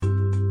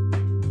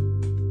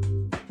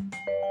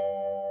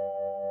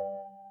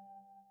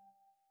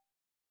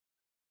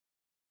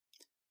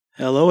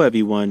Hello,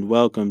 everyone.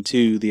 Welcome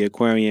to the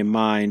Aquarian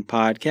Mind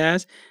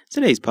podcast.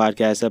 Today's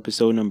podcast,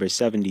 episode number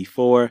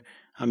 74.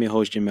 I'm your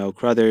host, Jamel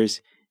Crothers.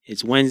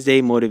 It's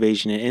Wednesday,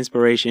 motivation and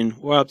inspiration.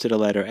 We're up to the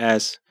letter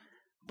S,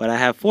 but I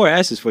have 4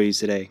 S's for you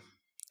today: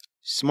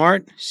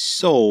 smart,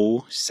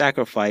 soul,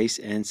 sacrifice,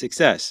 and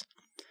success.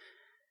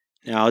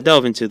 Now, I'll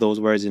delve into those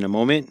words in a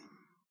moment,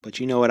 but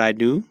you know what I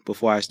do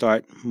before I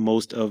start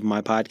most of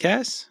my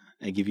podcasts?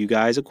 I give you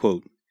guys a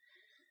quote.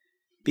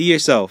 Be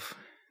yourself.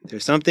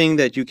 There's something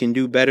that you can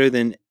do better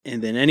than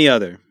any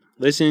other.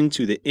 Listen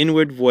to the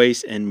inward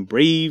voice and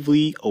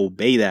bravely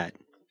obey that.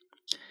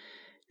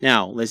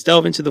 Now, let's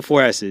delve into the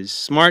 4 S's.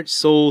 Smart,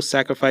 soul,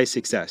 sacrifice,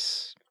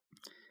 success.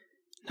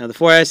 Now, the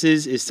 4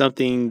 S's is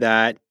something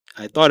that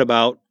I thought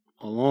about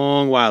a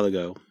long while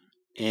ago,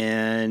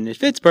 and it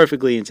fits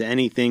perfectly into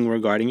anything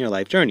regarding your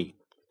life journey.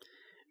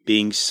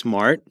 Being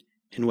smart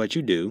in what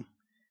you do,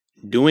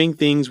 doing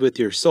things with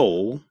your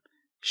soul,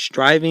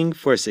 striving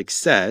for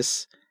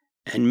success,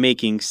 and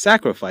making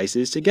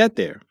sacrifices to get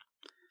there.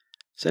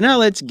 So now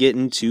let's get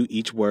into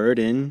each word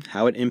and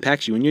how it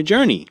impacts you in your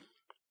journey.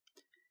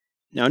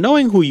 Now,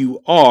 knowing who you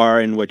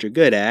are and what you're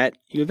good at,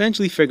 you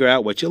eventually figure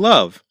out what you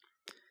love.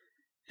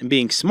 And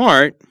being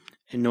smart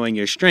and knowing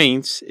your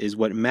strengths is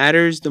what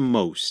matters the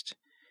most.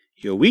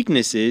 Your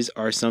weaknesses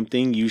are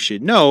something you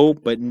should know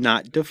but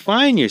not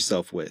define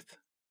yourself with.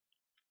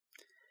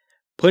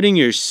 Putting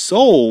your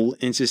soul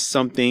into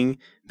something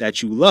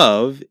that you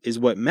love is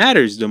what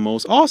matters the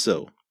most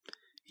also.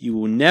 You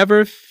will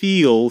never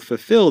feel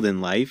fulfilled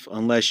in life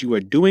unless you are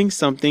doing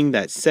something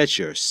that sets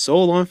your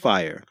soul on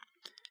fire.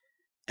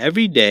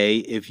 Every day,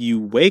 if you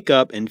wake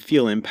up and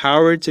feel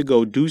empowered to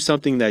go do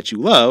something that you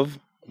love,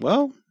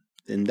 well,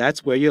 then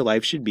that's where your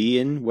life should be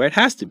and where it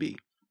has to be.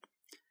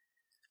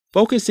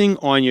 Focusing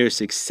on your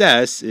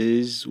success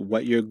is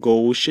what your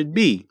goal should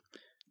be.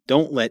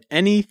 Don't let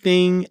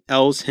anything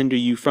else hinder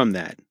you from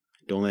that.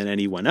 Don't let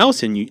anyone else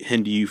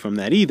hinder you from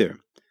that either.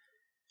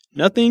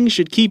 Nothing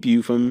should keep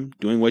you from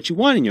doing what you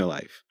want in your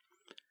life.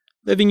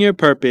 Living your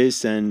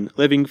purpose and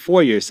living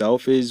for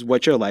yourself is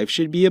what your life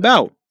should be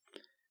about.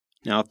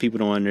 Now, if people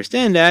don't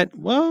understand that,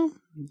 well,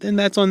 then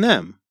that's on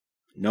them.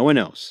 No one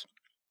else.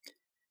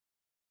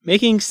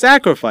 Making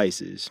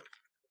sacrifices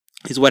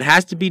is what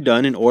has to be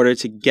done in order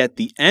to get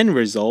the end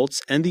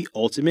results and the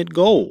ultimate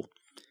goal.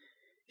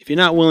 If you're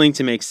not willing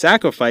to make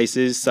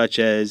sacrifices such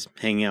as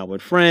hanging out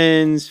with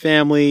friends,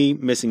 family,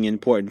 missing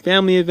important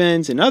family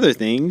events, and other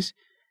things,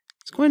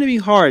 it's going to be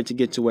hard to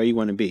get to where you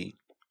want to be.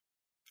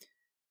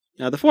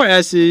 Now, the 4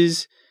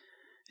 S's,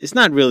 it's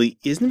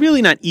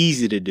really not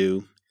easy to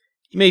do.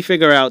 You may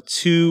figure out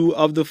 2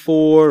 of the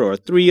 4 or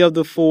 3 of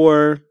the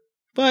 4,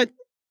 but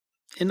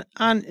in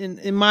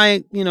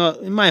my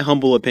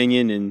humble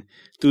opinion and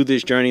through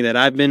this journey that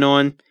I've been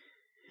on,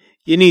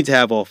 you need to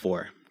have all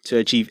 4 to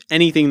achieve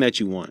anything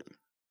that you want.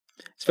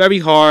 It's very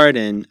hard,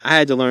 and I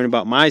had to learn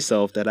about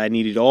myself that I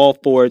needed all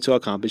 4 to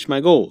accomplish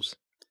my goals.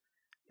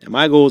 Now,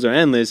 my goals are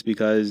endless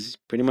because,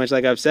 pretty much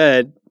like I've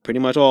said, pretty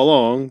much all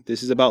along,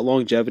 this is about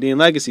longevity and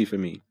legacy for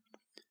me.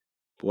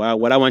 But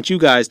what I want you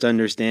guys to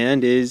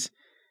understand is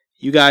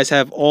you guys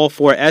have all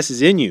 4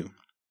 S's in you.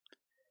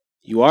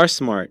 You are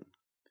smart.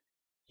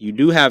 You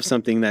do have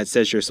something that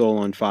sets your soul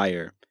on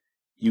fire.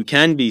 You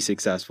can be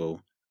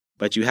successful,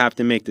 but you have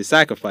to make the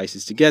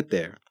sacrifices to get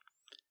there.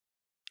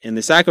 And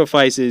the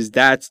sacrifices,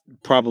 that's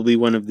probably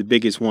one of the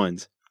biggest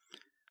ones,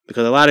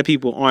 because a lot of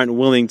people aren't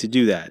willing to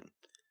do that.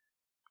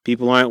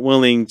 People aren't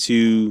willing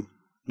to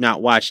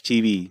not watch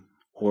TV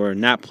or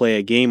not play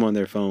a game on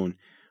their phone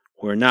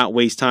or not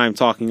waste time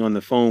talking on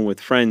the phone with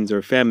friends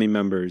or family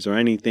members or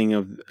anything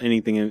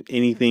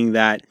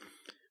that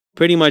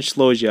pretty much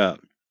slows you up.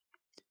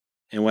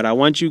 And what I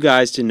want you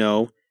guys to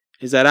know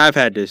is that I've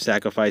had to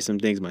sacrifice some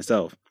things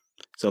myself.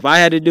 So if I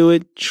had to do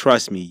it,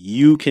 trust me,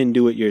 you can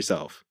do it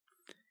yourself.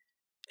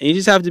 And you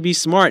just have to be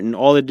smart in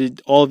all of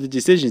the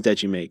decisions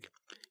that you make.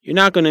 You're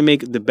not going to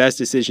make the best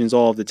decisions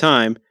all of the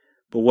time.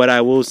 But what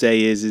I will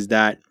say is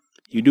that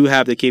you do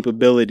have the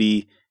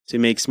capability to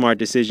make smart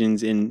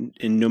decisions in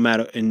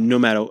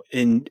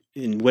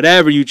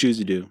whatever you choose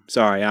to do.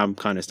 Sorry, I'm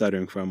kind of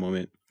stuttering for a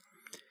moment.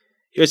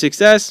 Your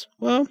success,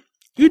 well,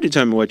 you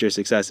determine what your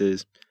success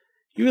is.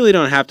 You really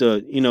don't have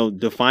to,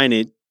 define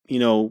it,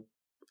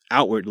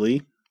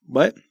 outwardly.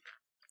 But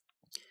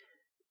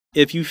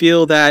if you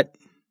feel that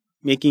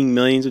making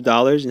millions of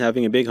dollars and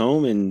having a big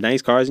home and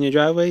nice cars in your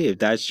driveway, if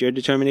that's your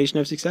determination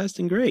of success,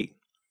 then great.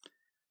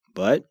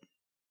 But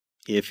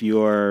if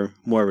you're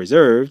more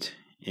reserved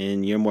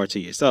and you're more to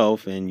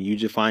yourself and you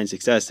define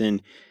success in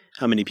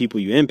how many people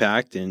you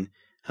impact and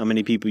how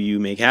many people you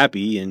make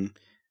happy and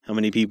how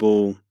many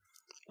people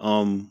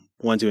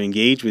want to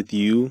engage with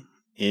you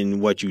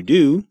in what you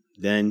do,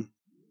 then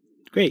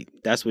great.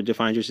 That's what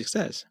defines your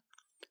success.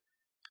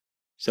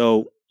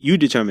 So you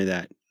determine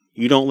that.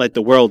 You don't let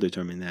the world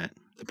determine that.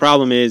 The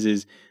problem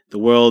is the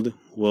world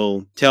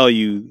will tell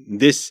you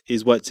this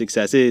is what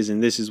success is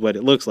and this is what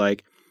it looks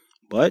like.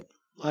 But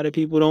a lot of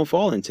people don't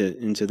fall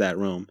into that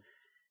realm.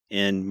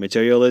 And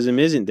materialism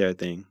isn't their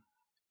thing.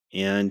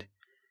 And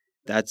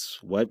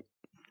that's what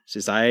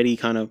society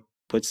kind of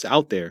puts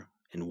out there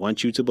and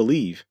wants you to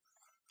believe.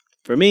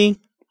 For me,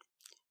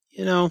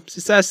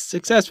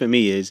 success for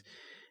me is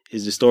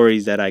the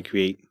stories that I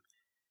create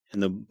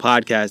and the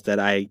podcast that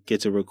I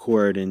get to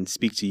record and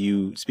speak to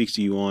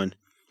you on.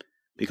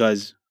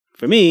 Because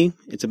for me,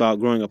 it's about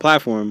growing a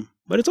platform,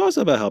 but it's also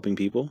about helping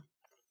people.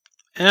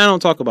 And I don't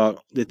talk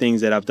about the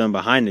things that I've done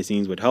behind the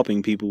scenes with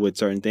helping people with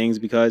certain things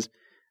because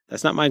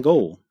that's not my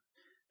goal.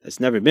 That's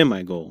never been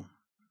my goal.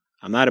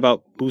 I'm not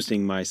about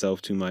boosting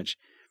myself too much.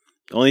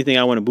 The only thing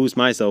I want to boost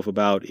myself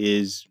about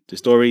is the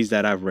stories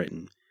that I've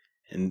written.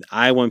 And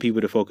I want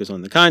people to focus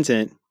on the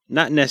content,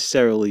 not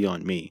necessarily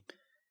on me.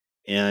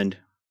 And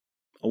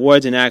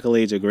awards and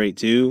accolades are great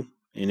too.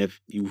 And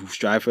if you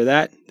strive for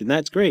that, then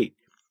that's great.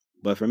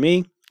 But for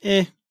me,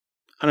 I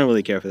don't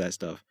really care for that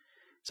stuff.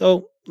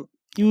 So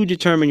you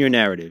determine your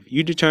narrative.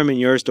 You determine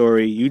your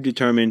story. You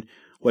determine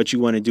what you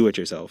want to do with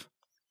yourself.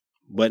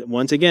 But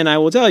once again, I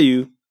will tell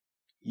you,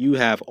 you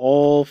have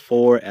all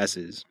 4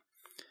 S's.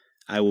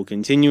 I will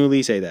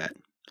continually say that.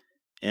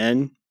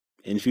 And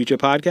in future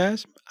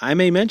podcasts, I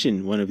may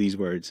mention one of these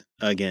words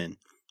again.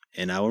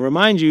 And I will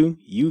remind you,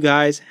 you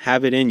guys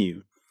have it in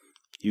you.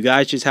 You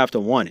guys just have to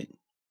want it.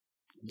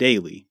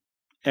 Daily.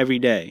 Every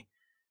day.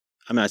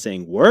 I'm not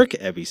saying work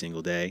every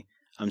single day.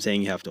 I'm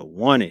saying you have to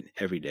want it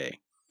every day.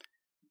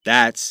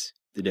 That's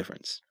the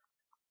difference.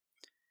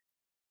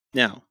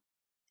 Now,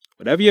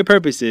 whatever your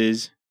purpose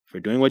is for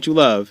doing what you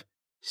love,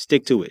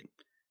 stick to it.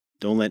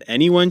 Don't let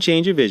anyone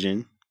change your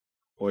vision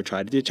or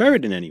try to deter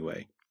it in any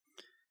way.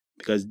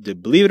 Because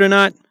believe it or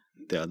not,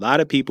 there are a lot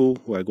of people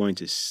who are going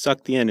to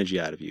suck the energy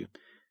out of you.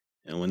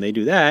 And when they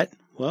do that,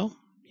 well,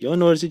 you'll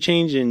notice a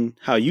change in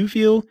how you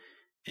feel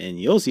and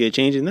you'll see a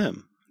change in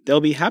them.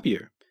 They'll be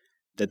happier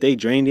that they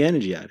drain the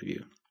energy out of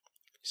you.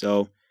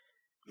 So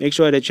make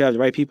sure that you have the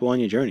right people on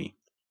your journey.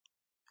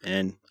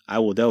 And I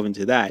will delve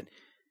into that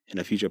in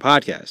a future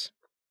podcast.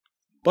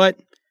 But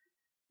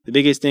the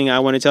biggest thing I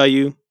want to tell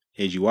you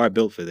is you are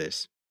built for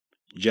this.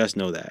 Just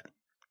know that.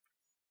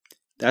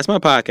 That's my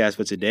podcast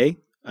for today.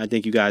 I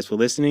thank you guys for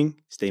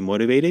listening. Stay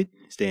motivated,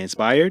 stay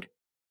inspired,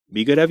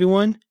 be good,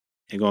 everyone,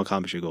 and go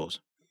accomplish your goals.